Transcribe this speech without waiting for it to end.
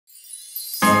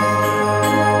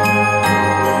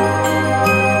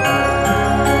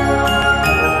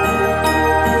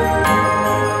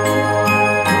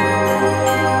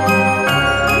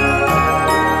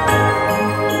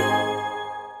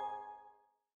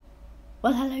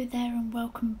Well, hello there and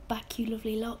welcome back, you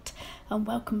lovely lot, and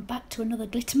welcome back to another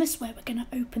Glittermas, where we're going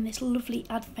to open this lovely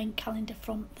advent calendar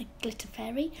from the Glitter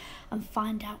Fairy and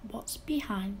find out what's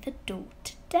behind the door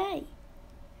today.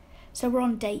 So we're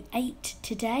on day 8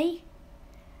 today,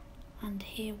 and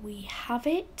here we have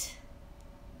it.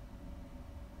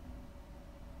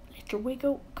 Little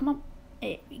wiggle, come on,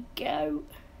 here we go.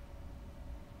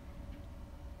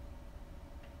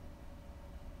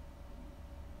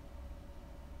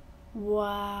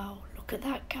 Wow, look at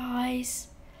that, guys.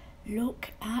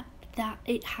 Look at that.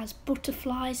 It has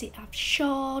butterflies, it has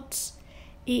shards.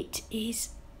 It is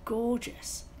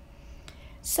gorgeous.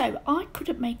 So I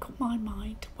couldn't make up my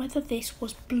mind whether this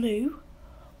was blue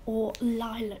or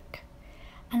lilac.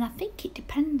 And I think it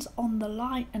depends on the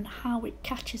light and how it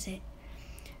catches it.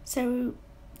 So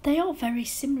they are very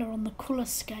similar on the colour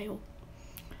scale.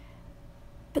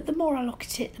 But the more I look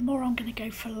at it, the more I'm going to go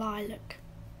for lilac.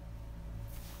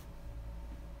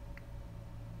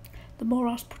 The more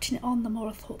I was putting it on, the more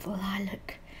I thought the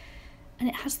lilac. And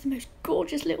it has the most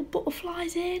gorgeous little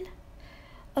butterflies in.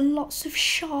 And lots of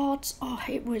shards. Oh,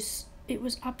 it was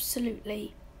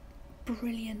absolutely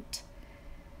brilliant.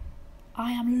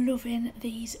 I am loving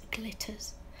these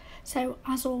glitters. So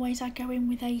as always, I go in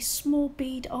with a small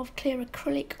bead of clear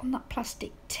acrylic on that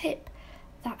plastic tip.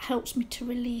 That helps me to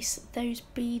release those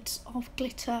beads of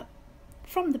glitter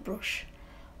from the brush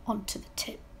onto the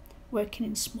tip. Working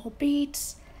in small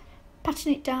beads,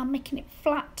 patting it down, making it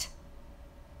flat,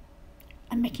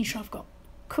 and making sure I've got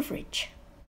coverage.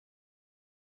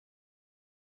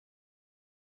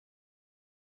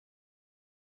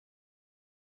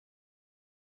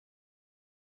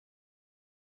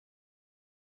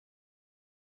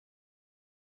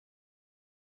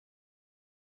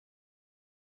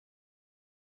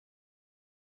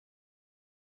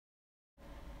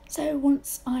 So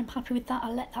once I'm happy with that,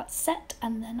 I let that set,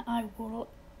 and then I will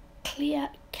clear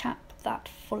cap that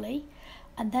fully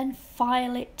and then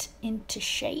file it into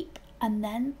shape, and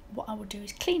then what I will do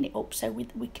is clean it up so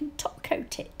we can top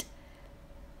coat it.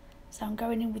 So I'm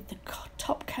going in with the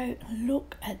top coat, and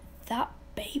look at that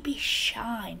baby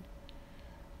shine.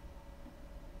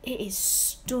 It is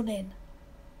stunning.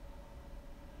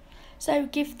 So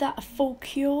give that a full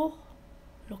cure.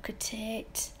 Look at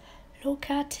it, look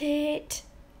at it.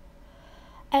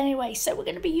 Anyway, so we're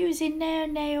going to be using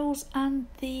nails and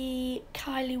the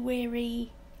Kylea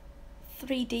Wherry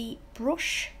 3D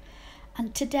brush,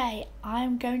 and today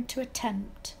I'm going to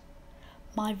attempt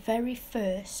my very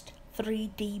first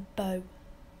 3D bow.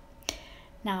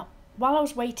 Now, while I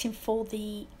was waiting for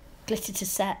the glitter to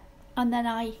set, and then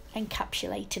I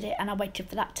encapsulated it and I waited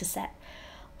for that to set,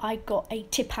 I got a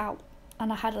tip out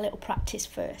and I had a little practice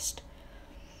first,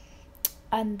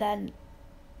 and then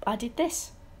I did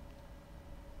this.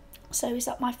 So is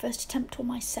that my first attempt or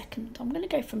my second? I'm going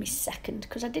to go for my second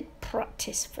because I did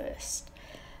practice first.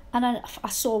 And I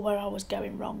saw where I was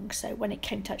going wrong. So when it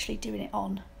came to actually doing it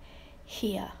on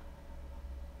here,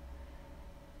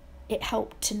 it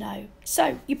helped to know.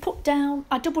 So you put down,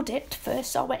 I double dipped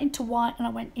first. So I went into white and I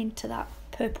went into that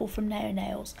purple from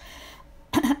Nails.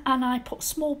 And I put a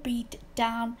small bead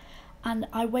down and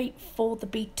I wait for the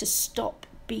bead to stop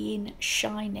being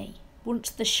shiny.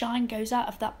 Once the shine goes out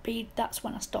of that bead, that's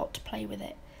when I start to play with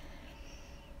it.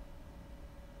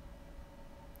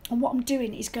 And what I'm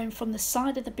doing is going from the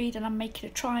side of the bead and I'm making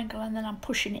a triangle, and then I'm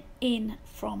pushing it in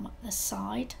from the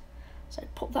side. So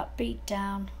put that bead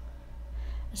down.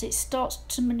 As it starts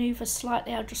to manoeuvre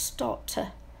slightly, I'll just start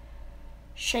to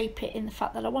shape it in the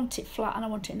fact that I want it flat and I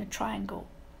want it in a triangle.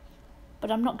 But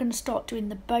I'm not going to start doing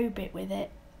the bow bit with it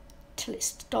till it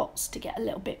starts to get a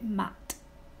little bit matte.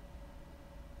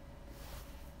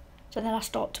 So then I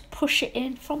start to push it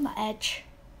in from the edge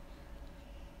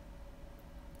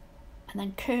and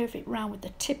then curve it round with the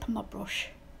tip of my brush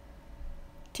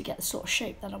to get the sort of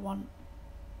shape that I want.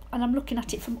 And I'm looking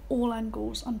at it from all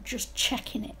angles, I'm just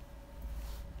checking it.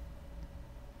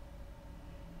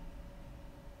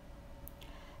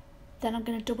 Then I'm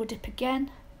going to double dip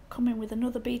again, come in with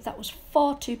another bead that was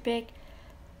far too big,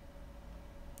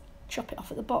 chop it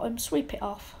off at the bottom, sweep it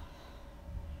off.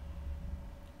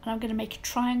 And I'm going to make a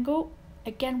triangle.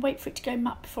 Again, wait for it to go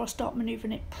matte before I start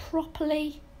manoeuvring it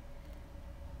properly.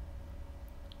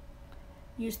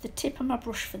 Use the tip of my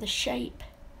brush for the shape,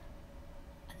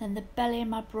 and then the belly of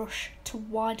my brush to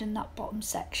widen that bottom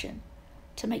section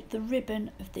to make the ribbon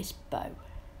of this bow.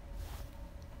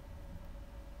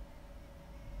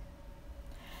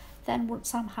 Then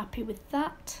once I'm happy with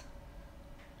that,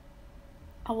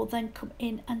 I will then come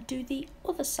in and do the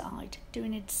other side,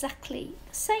 doing exactly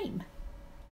the same.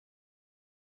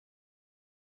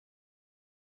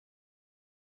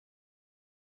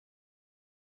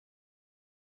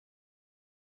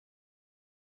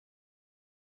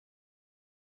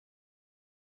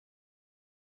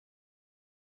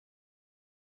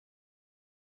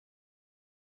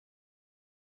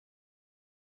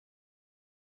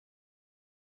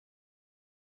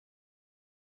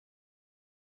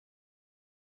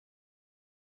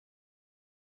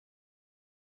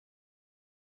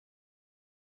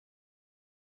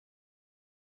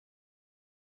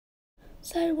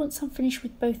 So once I'm finished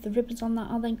with both the ribbons on that,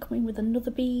 I'll then come in with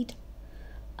another bead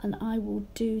and I will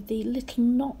do the little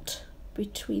knot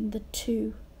between the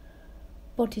two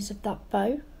bodies of that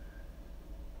bow.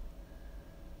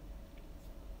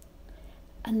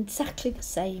 And exactly the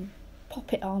same,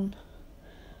 pop it on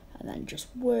and then just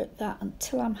work that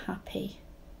until I'm happy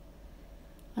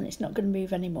and it's not going to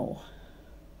move anymore.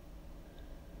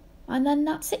 And then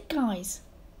that's it, guys.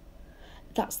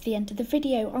 That's the end of the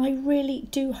video. I really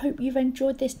do hope you've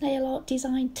enjoyed this nail art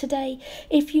design today.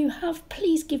 If you have,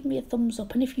 please give me a thumbs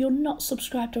up, and if you're not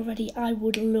subscribed already, I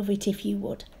would love it if you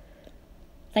would.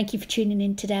 Thank you for tuning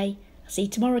in today. I'll see you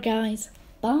tomorrow, guys.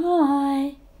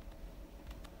 Bye.